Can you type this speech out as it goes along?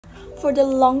For the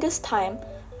longest time,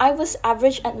 I was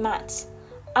average at maths.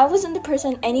 I wasn't the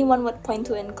person anyone would point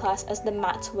to in class as the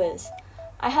maths whiz.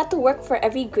 I had to work for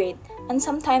every grade, and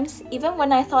sometimes, even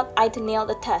when I thought I'd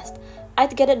nailed a test,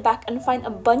 I'd get it back and find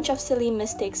a bunch of silly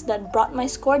mistakes that brought my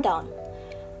score down.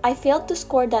 I failed to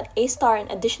score that A-star in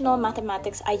Additional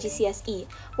Mathematics IGCSE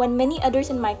when many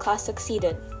others in my class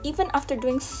succeeded, even after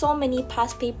doing so many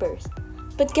past papers.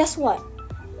 But guess what?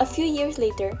 A few years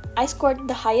later, I scored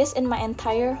the highest in my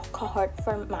entire cohort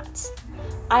for maths.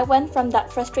 I went from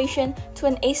that frustration to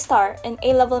an A-star in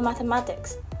A-level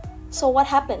mathematics. So what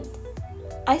happened?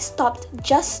 I stopped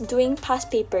just doing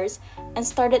past papers and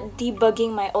started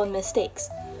debugging my own mistakes.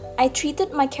 I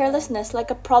treated my carelessness like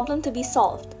a problem to be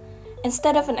solved,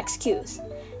 instead of an excuse.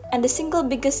 And the single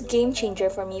biggest game changer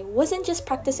for me wasn't just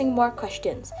practicing more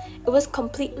questions, it was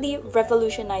completely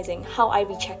revolutionizing how I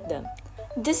rechecked them.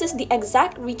 This is the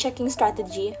exact rechecking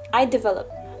strategy I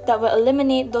developed that will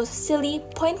eliminate those silly,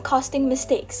 point-costing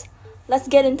mistakes. Let's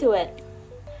get into it.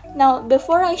 Now,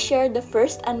 before I share the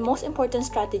first and most important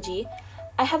strategy,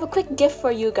 I have a quick gift for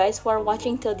you guys who are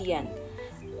watching till the end.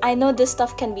 I know this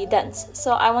stuff can be dense,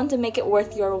 so I want to make it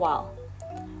worth your while.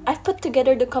 I've put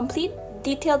together the complete,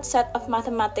 detailed set of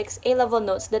mathematics A-level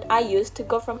notes that I used to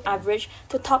go from average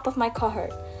to top of my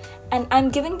cohort, and I'm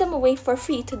giving them away for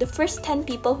free to the first 10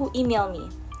 people who email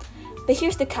me. But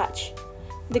here's the catch.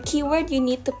 The keyword you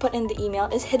need to put in the email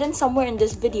is hidden somewhere in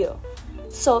this video,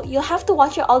 so you'll have to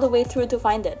watch it all the way through to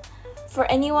find it. For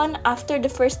anyone after the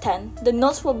first 10, the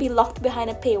notes will be locked behind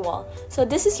a paywall, so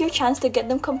this is your chance to get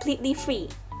them completely free.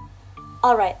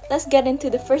 Alright, let's get into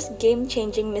the first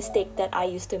game-changing mistake that I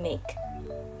used to make.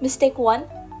 Mistake 1.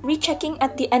 Rechecking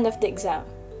at the end of the exam.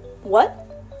 What?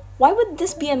 Why would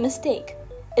this be a mistake?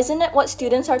 Isn't it what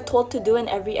students are told to do in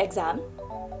every exam?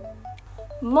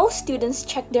 Most students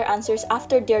check their answers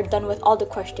after they're done with all the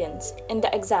questions in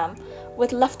the exam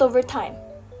with leftover time.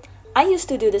 I used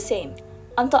to do the same,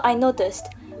 until I noticed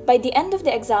by the end of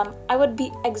the exam, I would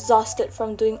be exhausted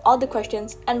from doing all the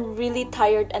questions and really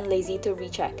tired and lazy to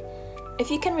recheck. If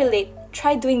you can relate,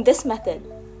 try doing this method.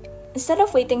 Instead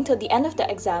of waiting till the end of the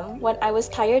exam when I was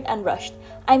tired and rushed,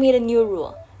 I made a new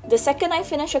rule. The second I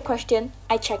finish a question,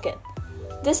 I check it.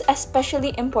 This is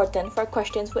especially important for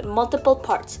questions with multiple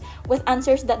parts, with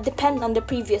answers that depend on the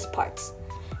previous parts.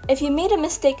 If you made a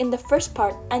mistake in the first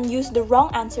part and used the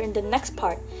wrong answer in the next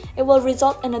part, it will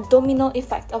result in a domino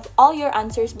effect of all your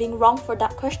answers being wrong for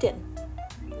that question.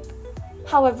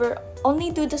 However,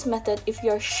 only do this method if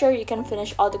you are sure you can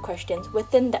finish all the questions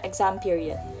within the exam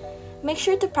period. Make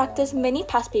sure to practice many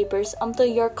past papers until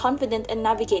you're confident in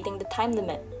navigating the time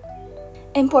limit.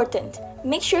 Important: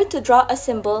 make sure to draw a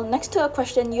symbol next to a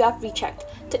question you have rechecked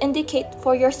to indicate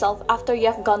for yourself after you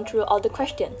have gone through all the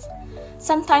questions.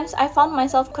 Sometimes I found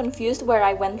myself confused where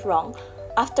I went wrong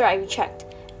after I rechecked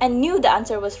and knew the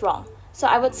answer was wrong, so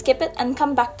I would skip it and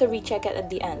come back to recheck it at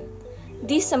the end.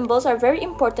 These symbols are very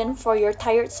important for your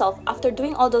tired self after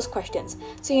doing all those questions,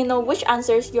 so you know which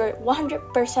answers you're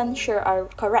 100% sure are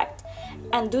correct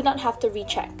and do not have to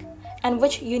recheck, and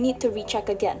which you need to recheck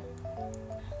again.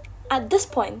 At this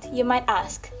point, you might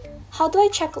ask, how do I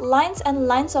check lines and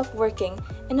lines of working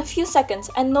in a few seconds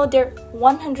and know they're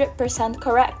 100%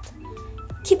 correct?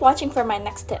 Keep watching for my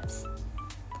next tips.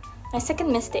 My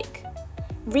second mistake: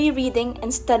 rereading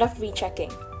instead of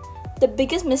rechecking. The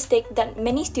biggest mistake that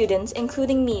many students,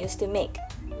 including me, used to make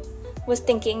was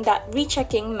thinking that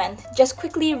rechecking meant just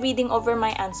quickly reading over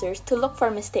my answers to look for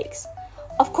mistakes.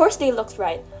 Of course they looked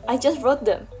right, I just wrote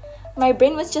them. My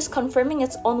brain was just confirming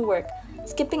its own work,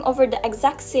 skipping over the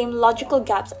exact same logical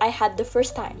gaps I had the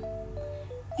first time.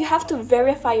 You have to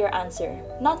verify your answer,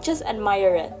 not just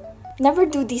admire it. Never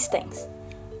do these things.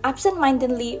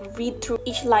 Absent-mindedly read through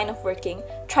each line of working,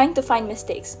 trying to find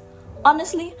mistakes.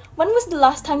 Honestly, when was the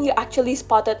last time you actually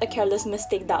spotted a careless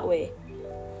mistake that way?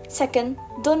 Second,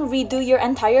 don't redo your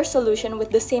entire solution with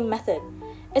the same method.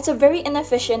 It's a very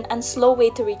inefficient and slow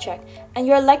way to recheck, and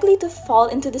you're likely to fall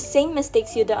into the same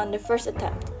mistakes you did on the first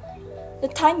attempt. The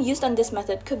time used on this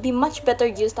method could be much better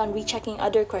used on rechecking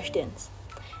other questions.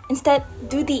 Instead,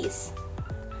 do these.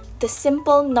 The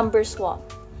simple number swap.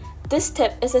 This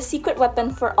tip is a secret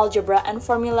weapon for algebra and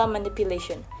formula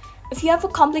manipulation. If you have a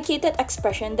complicated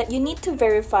expression that you need to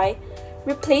verify,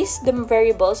 replace the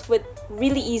variables with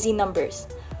really easy numbers.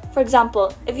 For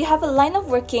example, if you have a line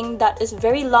of working that is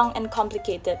very long and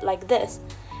complicated like this,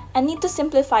 and need to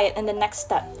simplify it in the next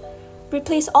step,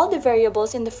 replace all the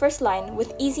variables in the first line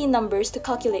with easy numbers to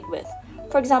calculate with.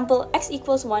 For example, x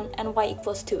equals 1 and y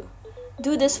equals 2.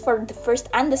 Do this for the first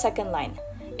and the second line.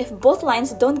 If both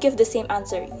lines don't give the same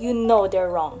answer, you know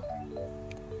they're wrong.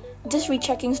 This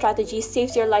rechecking strategy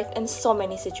saves your life in so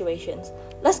many situations.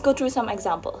 Let's go through some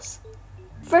examples.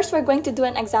 First, we're going to do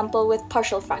an example with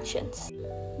partial fractions.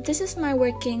 This is my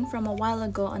working from a while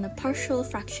ago on a partial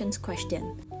fractions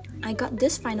question. I got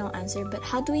this final answer, but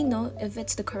how do we know if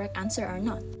it's the correct answer or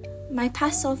not? My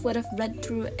past self would have read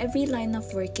through every line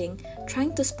of working,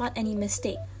 trying to spot any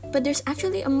mistake. But there's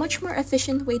actually a much more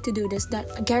efficient way to do this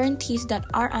that guarantees that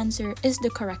our answer is the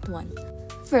correct one.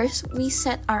 First, we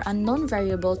set our unknown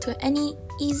variable to any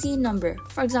easy number,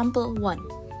 for example, 1.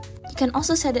 You can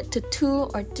also set it to 2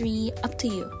 or 3, up to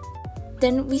you.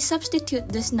 Then we substitute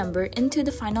this number into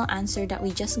the final answer that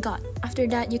we just got. After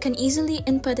that, you can easily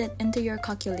input it into your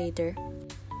calculator.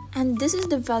 And this is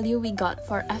the value we got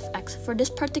for fx for this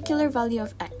particular value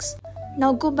of x.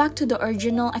 Now go back to the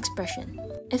original expression.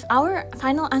 If our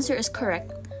final answer is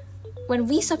correct, when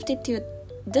we substitute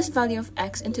this value of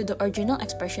x into the original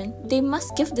expression, they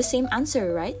must give the same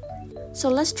answer, right? So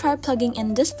let's try plugging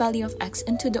in this value of x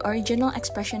into the original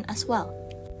expression as well.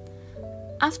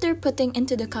 After putting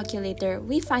into the calculator,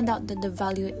 we find out that the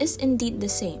value is indeed the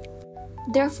same.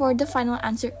 Therefore, the final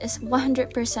answer is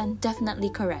 100%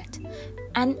 definitely correct.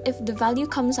 And if the value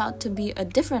comes out to be a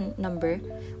different number,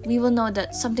 we will know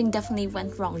that something definitely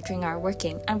went wrong during our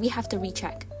working and we have to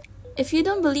recheck. If you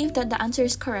don't believe that the answer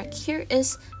is correct, here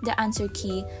is the answer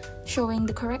key showing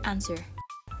the correct answer.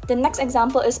 The next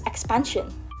example is expansion.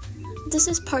 This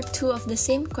is part 2 of the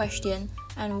same question,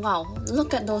 and wow,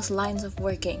 look at those lines of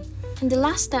working. In the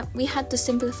last step, we had to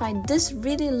simplify this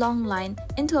really long line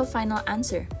into a final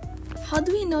answer. How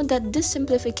do we know that this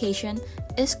simplification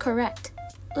is correct?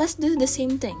 Let's do the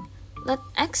same thing. Let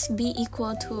x be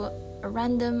equal to a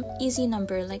random easy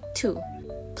number like 2.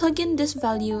 Plug in this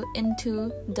value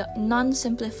into the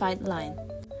non-simplified line.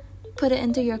 Put it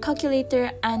into your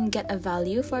calculator and get a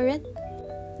value for it.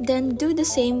 Then do the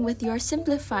same with your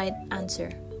simplified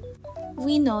answer.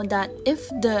 We know that if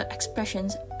the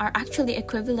expressions are actually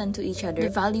equivalent to each other, the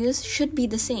values should be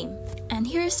the same. And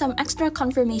here is some extra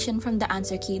confirmation from the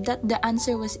answer key that the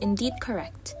answer was indeed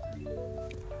correct.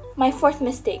 My fourth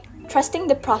mistake, trusting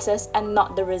the process and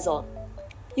not the result.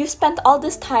 You've spent all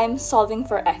this time solving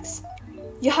for x.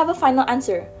 You have a final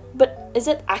answer, but is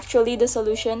it actually the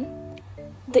solution?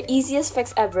 The easiest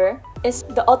fix ever is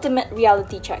the ultimate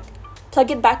reality check. Plug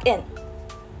it back in.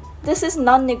 This is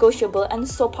non-negotiable and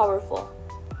so powerful.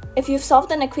 If you've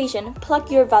solved an equation, plug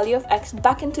your value of x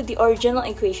back into the original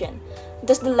equation.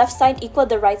 Does the left side equal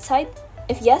the right side?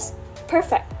 If yes,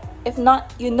 perfect. If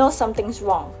not, you know something's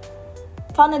wrong.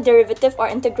 Found a derivative or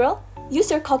integral?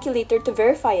 Use your calculator to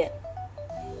verify it.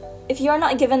 If you are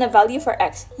not given a value for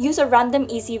x, use a random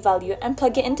easy value and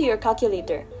plug it into your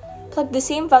calculator. Plug the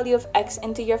same value of x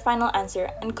into your final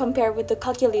answer and compare with the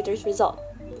calculator's result.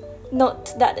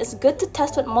 Note that it's good to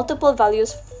test with multiple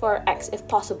values for x if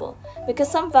possible,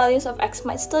 because some values of x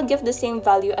might still give the same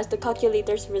value as the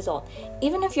calculator's result,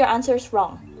 even if your answer is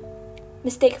wrong.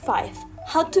 Mistake 5.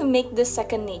 How to make this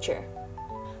second nature.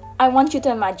 I want you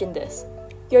to imagine this.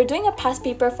 You're doing a past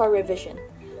paper for revision.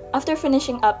 After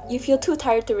finishing up, you feel too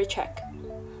tired to recheck.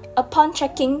 Upon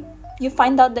checking, you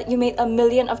find out that you made a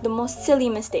million of the most silly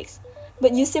mistakes,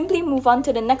 but you simply move on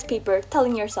to the next paper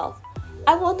telling yourself,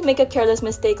 I won't make a careless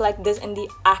mistake like this in the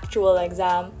actual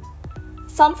exam.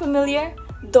 Sound familiar?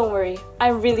 Don't worry,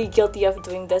 I'm really guilty of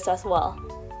doing this as well.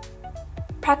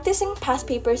 Practicing past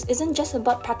papers isn't just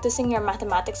about practicing your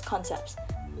mathematics concepts.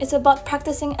 It's about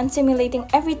practicing and simulating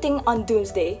everything on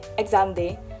doomsday, exam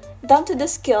day, down to the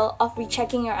skill of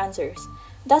rechecking your answers.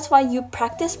 That's why you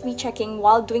practice rechecking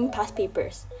while doing past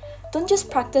papers. Don't just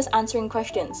practice answering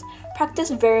questions, practice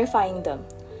verifying them.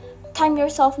 Time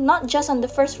yourself not just on the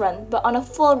first run, but on a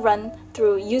full run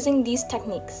through using these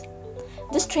techniques.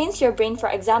 This trains your brain for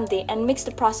exam day and makes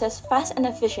the process fast and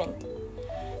efficient.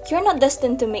 You're not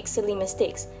destined to make silly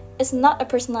mistakes. It's not a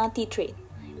personality trait.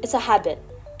 It's a habit,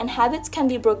 and habits can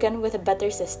be broken with a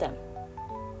better system.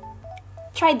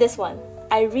 Try this one.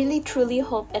 I really truly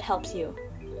hope it helps you.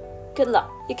 Good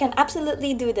luck, you can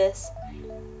absolutely do this.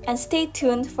 And stay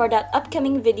tuned for that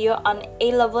upcoming video on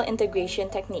A-level integration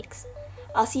techniques.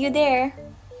 I'll see you there!